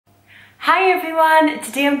Hi everyone!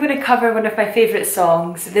 Today I'm going to cover one of my favourite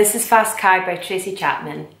songs. This is Fast Car by Tracy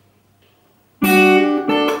Chapman. You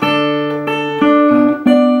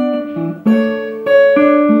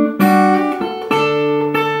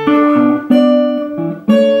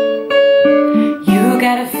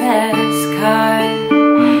got a fast car,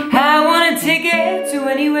 I want to take it to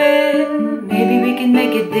anywhere. Maybe we can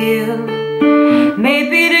make a deal,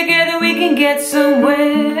 maybe together we can get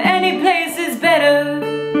somewhere. Any place is better.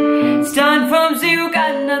 Starting from zero,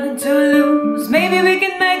 got nothing to lose. Maybe we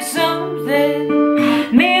can make something.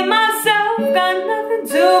 Me and myself got nothing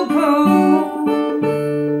to prove.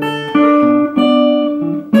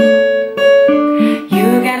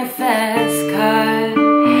 You got a fast car,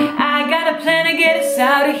 I got a plan to get us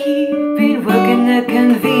out of here. Been working the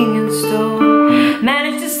convenience store,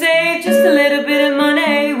 managed to save just a little bit of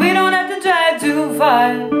money. We don't have to drive too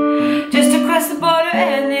far, just across the border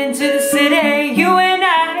and into the city. You and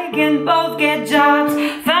I can both get jobs,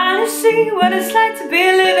 finally see what it's like to be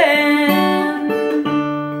living.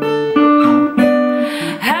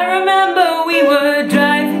 I remember we were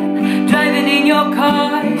driving in your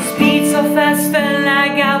car. Speed so fast, felt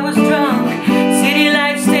like I was drunk. City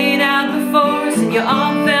lights stayed out before us, and your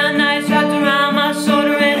arm felt nice wrapped around my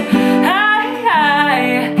shoulder. And I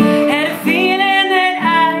had a feeling that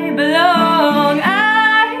I belong. I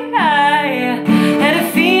had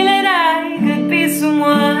a feeling I could be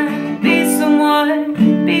someone. Be someone.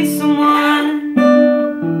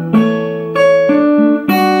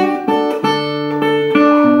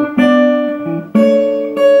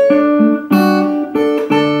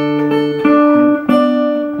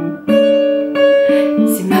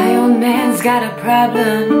 See, my old man's got a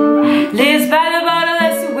problem. Lives by the bottle,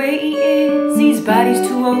 that's the way he is. His body's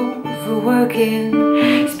too old for working,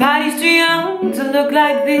 his body's too young to look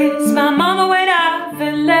like this. My mama went off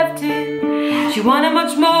and left him. She wanted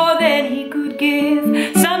much more than he could give.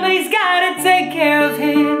 Somebody's gotta take care of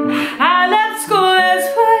him. I left school, that's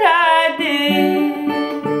what I did.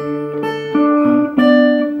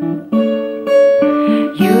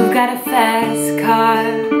 You've got a fast car,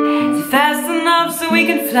 it's fast enough so we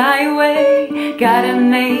can fly away. Gotta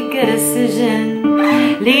make a decision,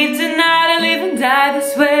 leave tonight or live and die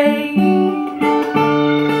this way.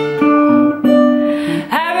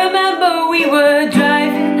 I remember we were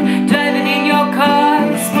driving in your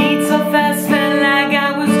car. Speed so fast, felt like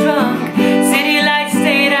I was drunk. City lights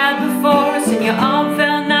stayed out before us, and your arm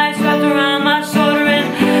felt nice wrapped around my shoulder. And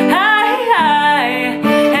I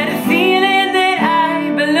had a feeling that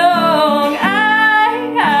I belong. I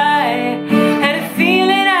had a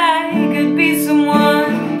feeling I could be someone.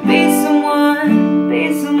 Be someone.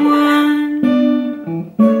 Be someone.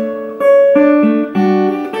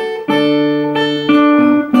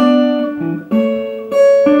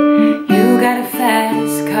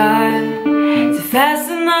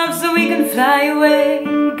 Fast enough so we can fly away.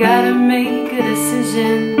 Gotta make a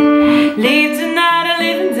decision,